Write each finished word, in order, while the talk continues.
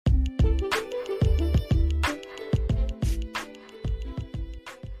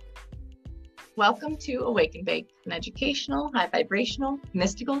Welcome to Awake and Bake, an educational, high vibrational,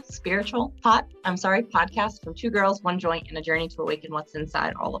 mystical, spiritual podcast from two girls, one joint, and a journey to awaken what's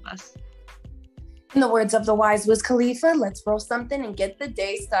inside all of us. In the words of the wise Wiz Khalifa, let's roll something and get the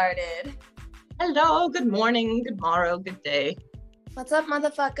day started. Hello, good morning, good morrow, good day. What's up,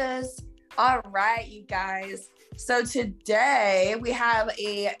 motherfuckers? All right, you guys. So today we have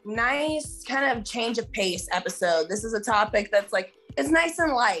a nice kind of change of pace episode. This is a topic that's it's nice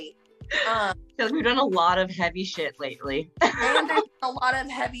and light. Because we've done a lot of heavy shit lately. And there's a lot of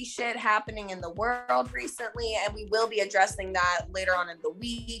heavy shit happening in the world recently, and we will be addressing that later on in the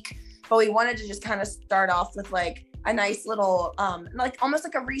week. But we wanted to just kind of start off with a nice little, almost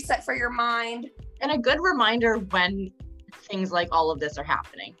like a reset for your mind. And a good reminder when things like all of this are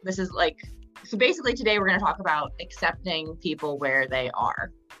happening. This is so basically today we're going to talk about accepting people where they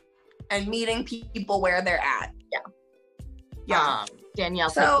are. And meeting people where they're at. Yeah. Danielle,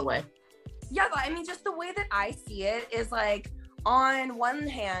 take it away. Yeah, I mean, just the way that I see it is on one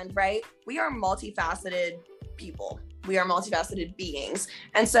hand, right, we are multifaceted people. We are multifaceted beings.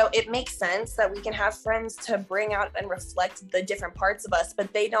 And so it makes sense that we can have friends to bring out and reflect the different parts of us,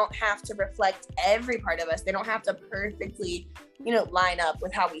 but they don't have to reflect every part of us. They don't have to perfectly, line up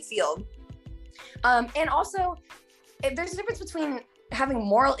with how we feel. And also, there's a difference between having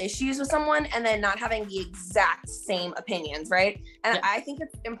moral issues with someone and then not having the exact same opinions, right? And yeah. I think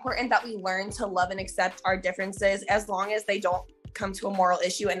it's important that we learn to love and accept our differences as long as they don't come to a moral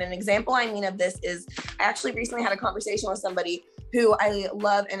issue. And an example I mean of this is I actually recently had a conversation with somebody who I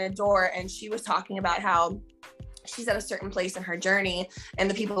love and adore, and she was talking about how she's at a certain place in her journey and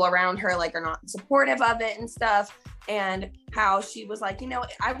the people around her are not supportive of it and stuff, and how she was I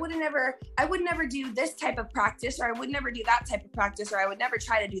would never do this type of practice, or I would never do that type of practice, or I would never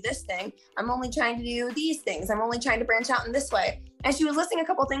try to do this thing. I'm only trying to do these things. I'm only trying to branch out in this way. And she was listing a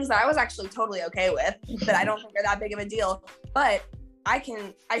couple things that I was actually totally okay with, that I don't think are that big of a deal, but I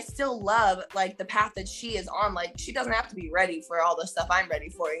still love the path that she is on. She doesn't have to be ready for all the stuff I'm ready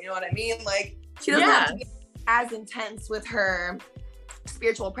for. You know what I mean? She doesn't have to be as intense with her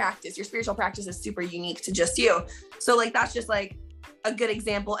spiritual practice. Your spiritual practice is super unique to just you. So that's just a good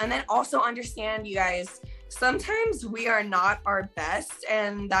example. And then also understand, you guys, sometimes we are not our best,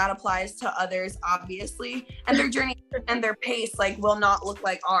 and that applies to others, obviously, and their journey and their pace will not look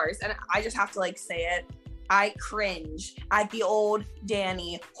like ours. And I just have to say it. I cringe at the old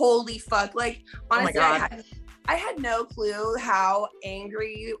Danny. Holy fuck. Honestly, oh my God. I had no clue how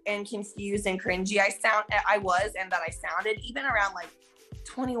angry and confused and cringy I was, and that I sounded even around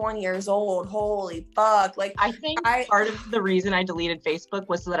 21 years old. Holy fuck. I think part of the reason I deleted Facebook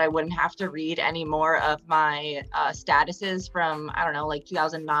was so that I wouldn't have to read any more of my statuses from,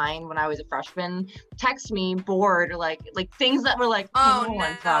 2009 when I was a freshman. Text me bored, things that were oh, no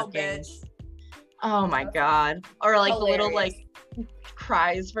one no, talking. bitch. Oh my God. Or Hilarious. the little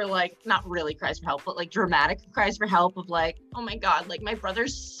cries for not really cries for help, but dramatic cries for help of oh my God, my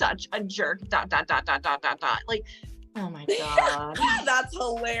brother's such a jerk, ... Oh my God. That's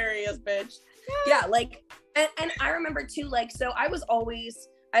hilarious, bitch. Yeah, and I remember too, so I've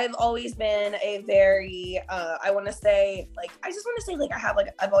always been a very, I've always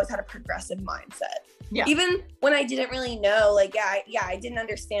had a progressive mindset. Yeah. Even when I didn't really know, I didn't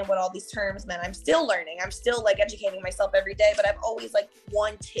understand what all these terms meant. I'm still learning. I'm still educating myself every day, but I've always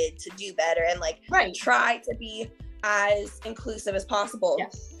wanted to do better and try to be as inclusive as possible.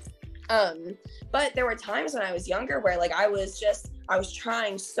 Yes. But there were times when I was younger where I was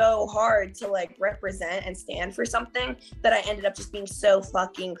trying so hard to represent and stand for something that I ended up just being so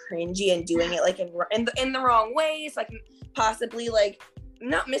fucking cringy and doing it in the wrong ways, possibly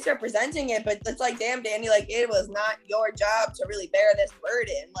not misrepresenting it, but it's damn, Danny, it was not your job to really bear this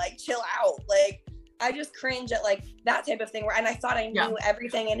burden. Chill out. I just cringe at that type of thing and I thought I knew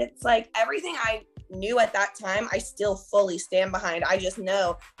everything, and it's everything I knew at that time, I still fully stand behind. I just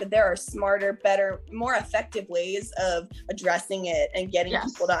know that there are smarter, better, more effective ways of addressing it and getting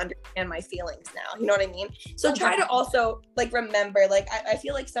people to understand my feelings now. You know what I mean? So try to also remember, I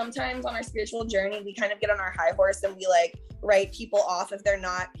feel sometimes on our spiritual journey, we kind of get on our high horse and we write people off if they're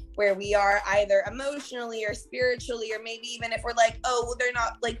not where we are, either emotionally or spiritually, or maybe even if we're oh, well, they're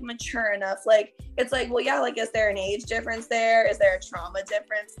not mature enough. It's well, yeah, is there an age difference there? Is there a trauma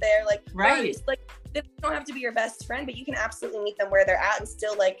difference there? Right. They don't have to be your best friend, but you can absolutely meet them where they're at and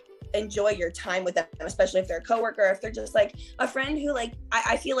still enjoy your time with them, especially if they're a coworker, or if they're just a friend who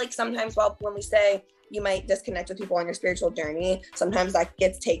I feel sometimes when we say you might disconnect with people on your spiritual journey, sometimes that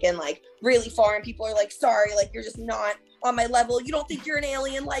gets taken really far and people are sorry, you're just not on my level. You don't think you're an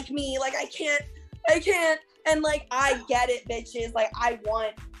alien like me. I can't. And I get it, bitches.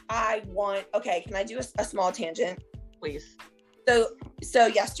 can I do a small tangent? Please. So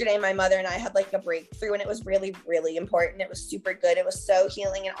yesterday my mother and I had like a breakthrough, and it was really, really important. It was super good. It was so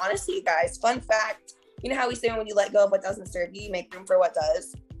healing. And honestly, you guys, fun fact, you know how we say when you let go of what doesn't serve you, you make room for what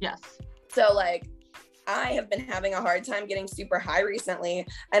does? Yes. So like, I have been having a hard time getting super high recently,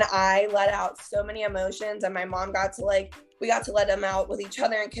 and I let out so many emotions, and my mom we got to let them out with each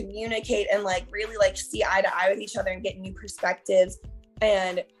other and communicate and like really like see eye to eye with each other and get new perspectives.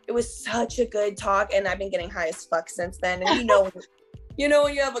 And it was such a good talk, and I've been getting high as fuck since then. And you know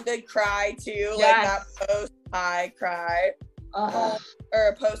when you have a good cry too, like that post-high cry, or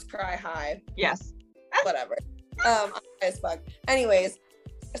a post-cry high. Yes. Whatever. I'm high as fuck. Anyways,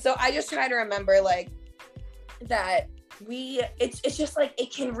 so I just try to remember like that it's just like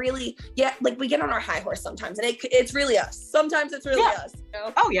it can really, like we get on our high horse sometimes, and it's really us. Sometimes it's really us, you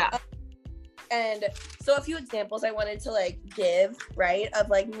know? Oh yeah. And so a few examples I wanted to like give, right, of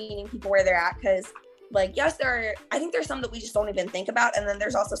like meeting people where they're at, because like, yes, I think there's some that we just don't even think about, and then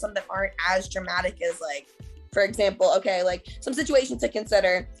there's also some that aren't as dramatic as like, for example, okay, like some situations to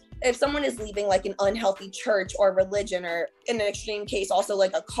consider. If someone is leaving like an unhealthy church or religion, or in an extreme case also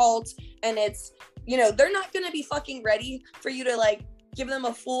like a cult, and it's, you know, they're not going to be fucking ready for you to like give them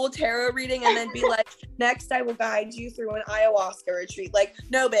a full tarot reading and then be like, next I will guide you through an ayahuasca retreat. Like,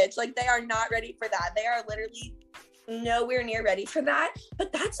 no, bitch, like they are not ready for that. They are literally nowhere near ready for that.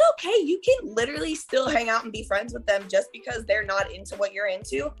 But that's okay. You can literally still hang out and be friends with them just because they're not into what you're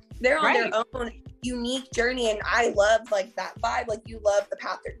into. They're on their own unique journey. And I love like that vibe. Like, you love the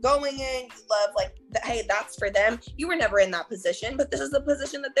path they're going in. You love like, hey, that's for them. You were never in that position, but this is the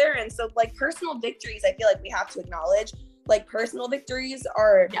position that they're in. So like personal victories, I feel like we have to acknowledge. Like personal victories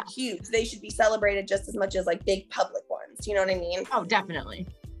are huge. They should be celebrated just as much as like big public ones. You know what I mean? Oh, definitely.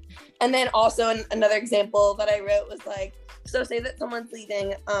 And then also another example that I wrote was like, so say that someone's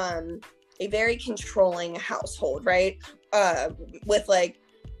leaving a very controlling household, right? With like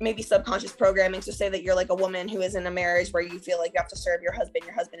maybe subconscious programming. So say that you're like a woman who is in a marriage where you feel like you have to serve your husband.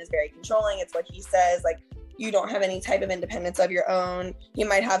 Your husband is very controlling. It's what he says. Like, you don't have any type of independence of your own. He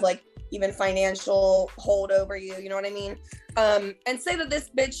might have like even financial hold over you, you know what I mean? And say that this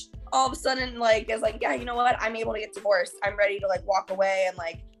bitch all of a sudden like is like, yeah, you know what? I'm able to get divorced. I'm ready to like walk away, and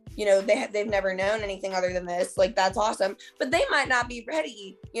like, you know, they've never known anything other than this. Like, that's awesome. But they might not be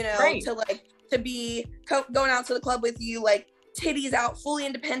ready, you know, to be going out to the club with you, like titties out, fully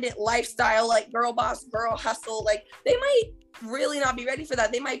independent lifestyle, like girl boss, girl hustle. Like, they might really not be ready for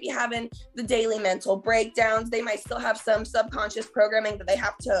that. They might be having the daily mental breakdowns. They might still have some subconscious programming that they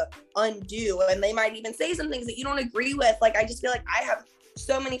have to undo. And they might even say some things that you don't agree with. Like, I just feel like I have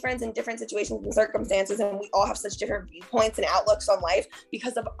so many friends in different situations and circumstances, and we all have such different viewpoints and outlooks on life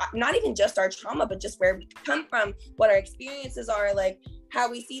because of not even just our trauma, but just where we come from, what our experiences are, like how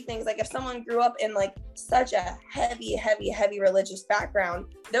we see things. Like, if someone grew up in like such a heavy religious background,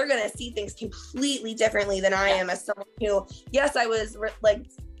 they're gonna see things completely differently than I am, as someone who, yes, I was like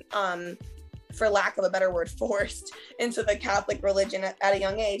for lack of a better word, forced into the Catholic religion at a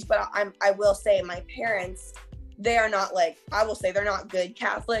young age. But I will say my parents, they are not like, I will say they're not good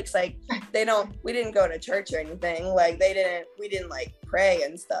Catholics. Like, we didn't go to church or anything. Like, we didn't like pray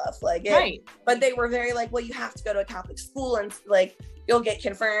and stuff like it, but they were very like, well, you have to go to a Catholic school and like, you'll get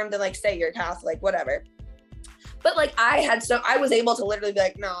confirmed and like say you're Catholic, whatever. But like, I was able to literally be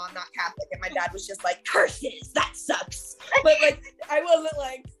like, no, I'm not Catholic. And my dad was just like, curses, that sucks. But like, I wasn't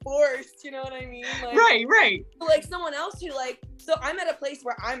like forced, you know what I mean? Like, right. Like someone else who like, so I'm at a place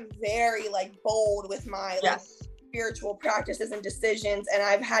where I'm very like bold with my like spiritual practices and decisions. And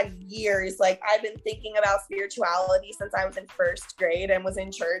I've had years, like I've been thinking about spirituality since I was in first grade and was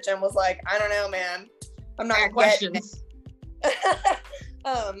in church and was like, I don't know, man, I'm not questions.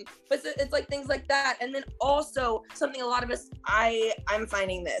 But it's like things like that. And then also something a lot of us, I'm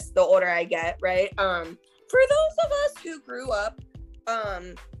finding this the older I get, right? For those of us who grew up,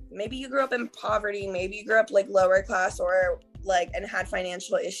 maybe you grew up in poverty, maybe you grew up like lower class or like, and had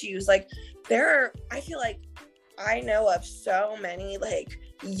financial issues. Like I feel like I know of so many like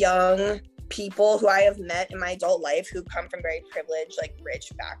young people who I have met in my adult life who come from very privileged, like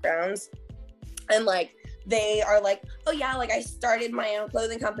rich backgrounds. And like, they are like, oh yeah, like I started my own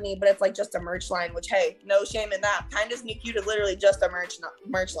clothing company, but it's like just a merch line, which, hey, no shame in that. Kind of sneaky to literally just a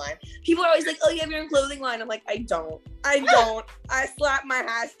merch line. People are always like, oh, you have your own clothing line. I'm like, I don't. I slap my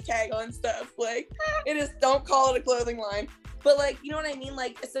hashtag on stuff. Like, it is, don't call it a clothing line. But like, you know what I mean?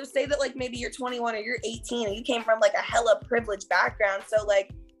 Like, so say that like maybe you're 21 or you're 18 and you came from like a hella privileged background. So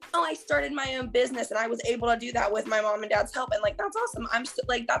like, oh, I started my own business and I was able to do that with my mom and dad's help. And like, that's awesome.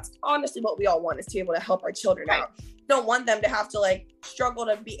 Like, that's honestly what we all want, is to be able to help our children out. Don't want them to have to like struggle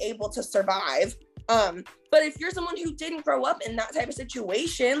to be able to survive. But if you're someone who didn't grow up in that type of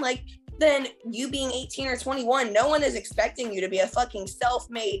situation, like, then you being 18 or 21, no one is expecting you to be a fucking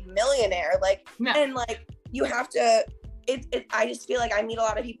self-made millionaire. Like, no. And like, you have to, I just feel like I meet a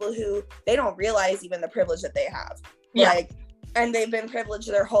lot of people who they don't realize even the privilege that they have. Yeah. Like, and they've been privileged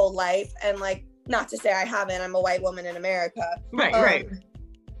their whole life. And like, not to say I haven't, I'm a white woman in America. Right.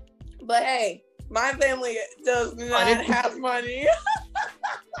 But hey, my family does not have money.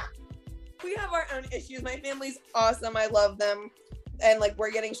 We have our own issues. My family's awesome. I love them. And like,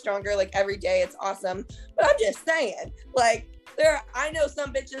 we're getting stronger like every day. It's awesome. But I'm just saying, like, I know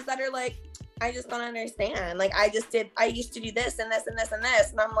some bitches that are like, I just don't understand. Like, I used to do this and this and this and this.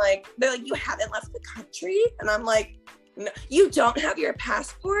 And I'm like, they're like, you haven't left the country? And I'm like, no, you don't have your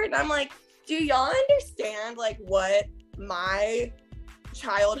passport? And I'm like, do y'all understand like what my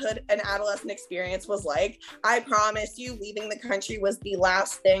childhood and adolescent experience was like? I promise you, leaving the country was the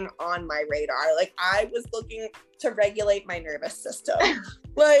last thing on my radar. Like, I was looking to regulate my nervous system.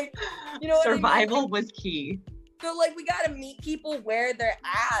 Like, you know what survival I mean? Was key. So like, we gotta meet people where they're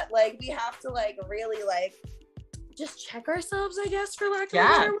at. Like, we have to like really like just check ourselves, I guess, for lack of a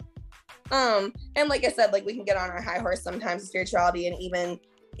better word. And like I said, like, we can get on our high horse sometimes with spirituality and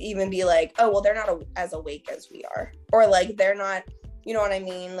even be like, oh, well, they're not as awake as we are, or like, they're not, you know what I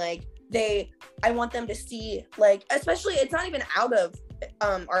mean? Like, I want them to see, like, especially, it's not even out of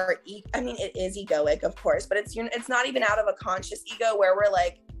I mean, it is egoic, of course, but it's not even out of a conscious ego where we're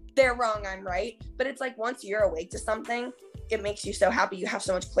like, they're wrong, I'm right. But it's like, once you're awake to something, it makes you so happy. You have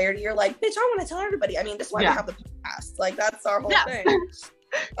so much clarity. You're like, bitch, I want to tell everybody. I mean, this is why we have the podcast. Like, that's our whole thing.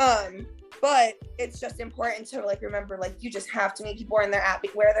 But it's just important to like remember, like, you just have to meet people where they're at,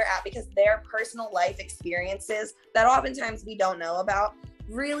 because their personal life experiences that oftentimes we don't know about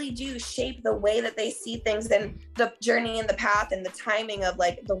really do shape the way that they see things, and the journey and the path and the timing of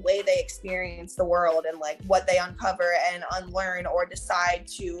like the way they experience the world, and like what they uncover and unlearn or decide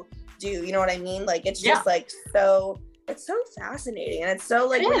to do. You know what I mean? Like, it's just like, so it's so fascinating. And it's so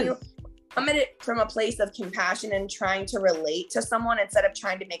like, when you come at it from a place of compassion and trying to relate to someone instead of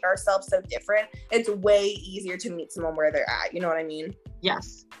trying to make ourselves so different, it's way easier to meet someone where they're at. You know what I mean?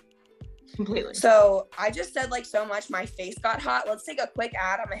 Yes. Completely. So I just said like so much, my face got hot. Let's take a quick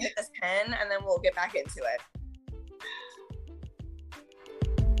ad. I'm gonna hit this pen and then we'll get back into it.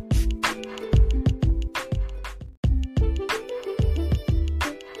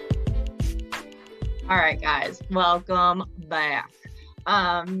 All right, guys, welcome back.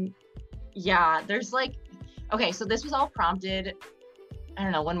 Yeah, there's like, okay, so this was all prompted, I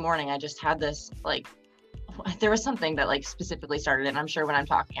don't know, one morning I just had this, like, there was something that like specifically started it, and I'm sure when I'm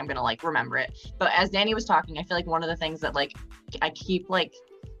talking, I'm gonna like remember it. But as Danny was talking, I feel like one of the things that like I keep like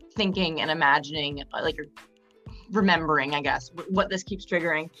thinking and imagining, like remembering, I guess, what this keeps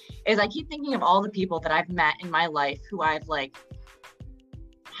triggering is I keep thinking of all the people that I've met in my life who I've like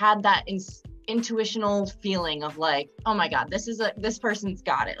had that intuitional feeling of like, oh my God, this person's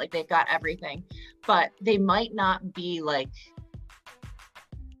got it. Like, they've got everything, but they might not be like,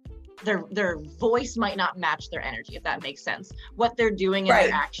 their voice might not match their energy, if that makes sense. What they're doing and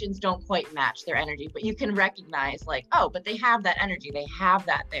their actions don't quite match their energy, but you can recognize like, oh, but they have that energy, they have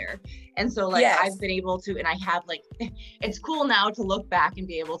that there. And so like, I've been able to, and I have like, it's cool now to look back and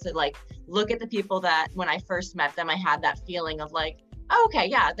be able to like, look at the people that when I first met them, I had that feeling of like, oh, okay,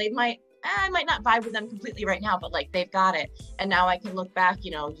 yeah, I might not vibe with them completely right now, but like, they've got it. And now I can look back,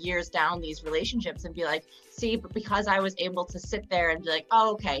 you know, years down these relationships and be like, see, but because I was able to sit there and be like,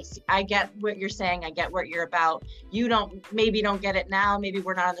 oh, okay, see, I get what you're saying. I get what you're about. You maybe don't get it now. Maybe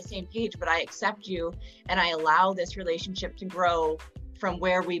we're not on the same page, but I accept you. And I allow this relationship to grow from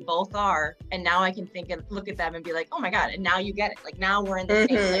where we both are. And now I can think and look at them and be like, oh my God. And now you get it. Like, now we're in the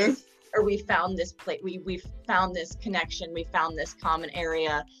same place. Or we found this place, we found this connection, we found this common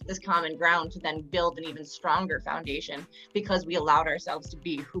area, this common ground to then build an even stronger foundation because we allowed ourselves to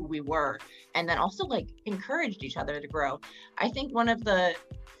be who we were, and then also like encouraged each other to grow. I think one of the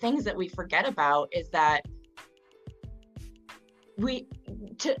things that we forget about is that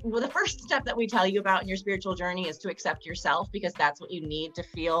the first step that we tell you about in your spiritual journey is to accept yourself, because that's what you need to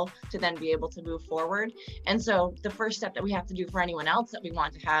feel to then be able to move forward. And so the first step that we have to do for anyone else that we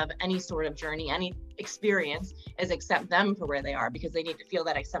want to have any sort of journey, any experience is accept them for where they are, because they need to feel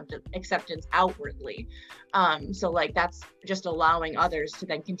that acceptance outwardly. So like that's just allowing others to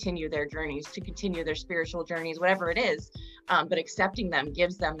then continue their journeys, to continue their spiritual journeys, whatever it is. But accepting them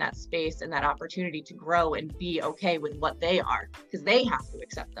gives them that space and that opportunity to grow and be okay with what they are, because they have to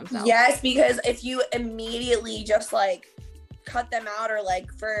accept themselves. Yes, because if you immediately just like cut them out, or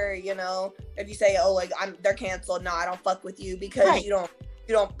like for, you know, if you say, oh, like they're canceled, no, I don't fuck with you because right. you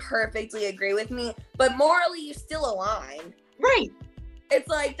don't perfectly agree with me, but morally you still align. Right. It's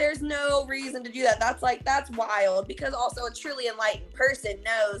like there's no reason to do that. That's wild, because also a truly enlightened person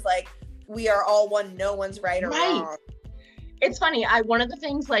knows like we are all one, no one's right or wrong. It's funny. One of the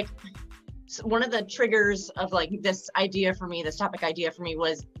things, like one of the triggers of like this topic idea for me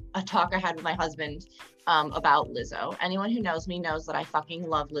was a talk I had with my husband about Lizzo. Anyone who knows me knows that I fucking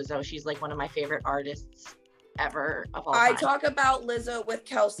love Lizzo. She's like one of my favorite artists ever of all time. I talk about Lizzo with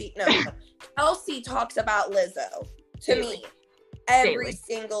Kelsey. No, Kelsey talks about Lizzo to me every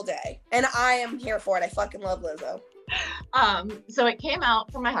single day, and I am here for it. I fucking love Lizzo. So it came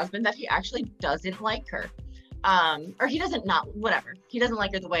out from my husband that he actually doesn't like her, or he doesn't he doesn't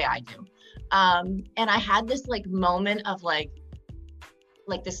like her the way I do. And I had this like moment of like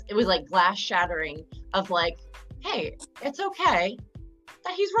this, it was like glass shattering of like, hey, it's okay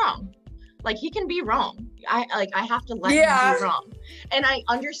that he's wrong. Like he can be wrong. I have to let him be wrong. And I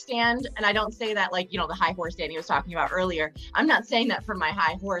understand, and I don't say that like, you know, the high horse Danny was talking about earlier. I'm not saying that from my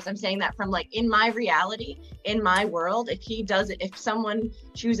high horse. I'm saying that from like in my reality, in my world, if someone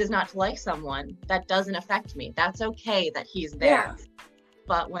chooses not to like someone, that doesn't affect me. That's okay that he's there. Yeah.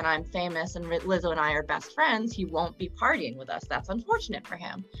 But when I'm famous and Lizzo and I are best friends, he won't be partying with us. That's unfortunate for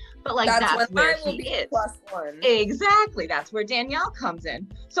him. But like that's where he is. +1. Exactly. That's where Danielle comes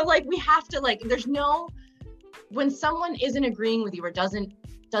in. So like we have to like, when someone isn't agreeing with you or doesn't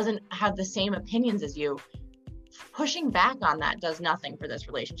have the same opinions as you, pushing back on that does nothing for this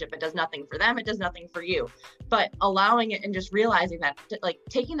relationship. It does nothing for them. It does nothing for you. But allowing it and just realizing that, like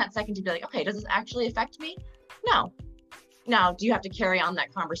taking that second to be like, okay, does this actually affect me? No. Now, do you have to carry on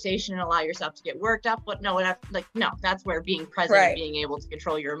that conversation and allow yourself to get worked up? But no, that's where being present and being able to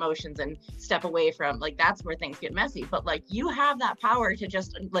control your emotions and step away from, like, that's where things get messy. But like, you have that power to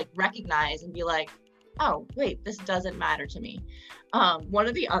just like recognize and be like, oh, wait, this doesn't matter to me. One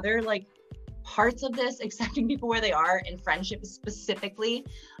of the other like parts of this, accepting people where they are in friendship specifically,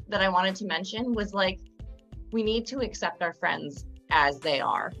 that I wanted to mention was like, we need to accept our friends as they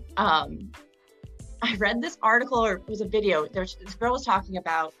are. I read this article, or it was a video. This girl was talking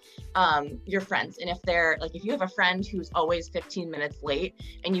about your friends, and if you have a friend who's always 15 minutes late,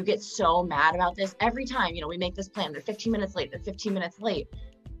 and you get so mad about this every time, you know, we make this plan, they're 15 minutes late,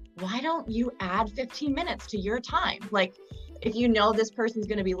 why don't you add 15 minutes to your time? Like, if you know this person's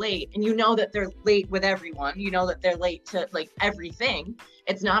going to be late, and you know that they're late with everyone, you know that they're late to like everything,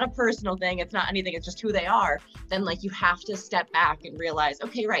 it's not a personal thing, it's not anything, it's just who they are, then like you have to step back and realize,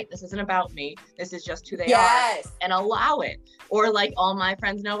 okay, right, this isn't about me, this is just who they are, and allow it. Or like all my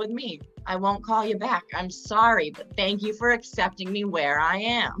friends know with me, I won't call you back, I'm sorry, but thank you for accepting me where I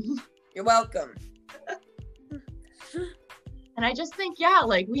am. You're welcome. And I just think,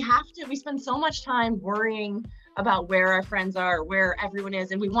 like we spend so much time worrying about where our friends are, where everyone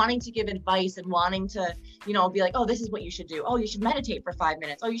is, and we wanting to give advice and wanting to, you know, be like, oh, this is what you should do. Oh, you should meditate for 5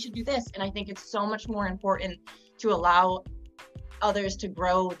 minutes. Oh, you should do this. And I think it's so much more important to allow others to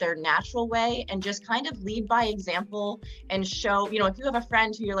grow their natural way and just kind of lead by example and show, you know, if you have a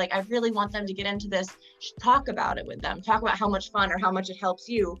friend who you're like, I really want them to get into this, talk about it with them, talk about how much fun or how much it helps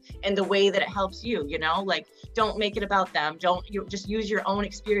you and the way that it helps you, you know, like don't make it about them. You just use your own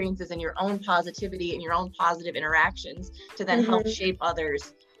experiences and your own positivity and your own positive interactions to then help shape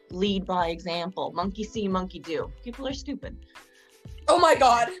others. Lead by example. Monkey see, monkey do. People are stupid. Oh my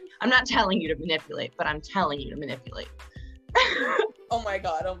God. I'm not telling you to manipulate, but I'm telling you to manipulate. Oh my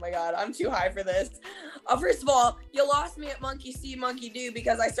God, I'm too high for this. First of all, you lost me at monkey see, monkey do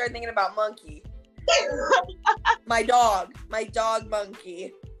because I started thinking about Monkey. my dog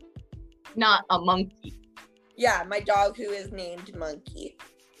Monkey. Not a monkey. Yeah, my dog who is named Monkey.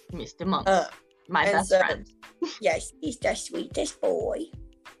 Mr. Monkey. My best friend. Yes, he's the sweetest boy.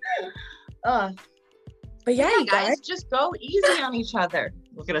 But yeah, you guys, just go easy on each other.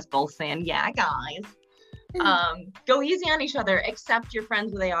 Look at us both saying, yeah, guys. Go easy on each other, accept your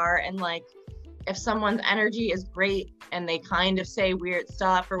friends where they are, and like if someone's energy is great and they kind of say weird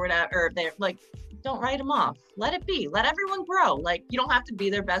stuff or whatever, or they're like, don't write them off, let it be, let everyone grow. Like you don't have to be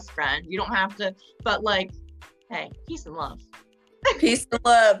their best friend, you don't have to, but like, hey, peace and love. Peace and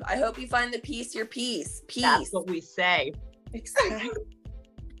love. I hope you find the peace your peace. Peace. That's what we say. Exactly.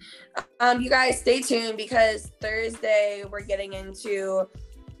 You guys stay tuned because Thursday we're getting into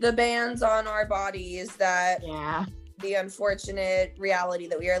the bans on our bodies that the unfortunate reality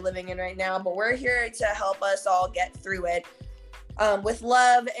that we are living in right now. But we're here to help us all get through it with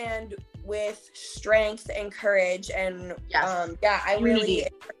love and with strength and courage. And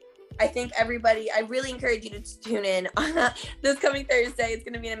I think everybody, I really encourage you to tune in this coming Thursday. It's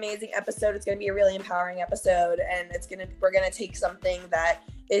going to be an amazing episode. It's going to be a really empowering episode, and we're going to take something that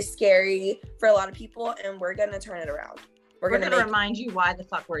is scary for a lot of people, and we're going to turn it around. We're going to remind you why the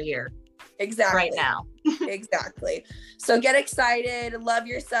fuck we're here. Exactly. Right now. Exactly. So get excited, love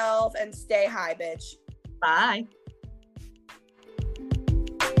yourself, and stay high, bitch. Bye.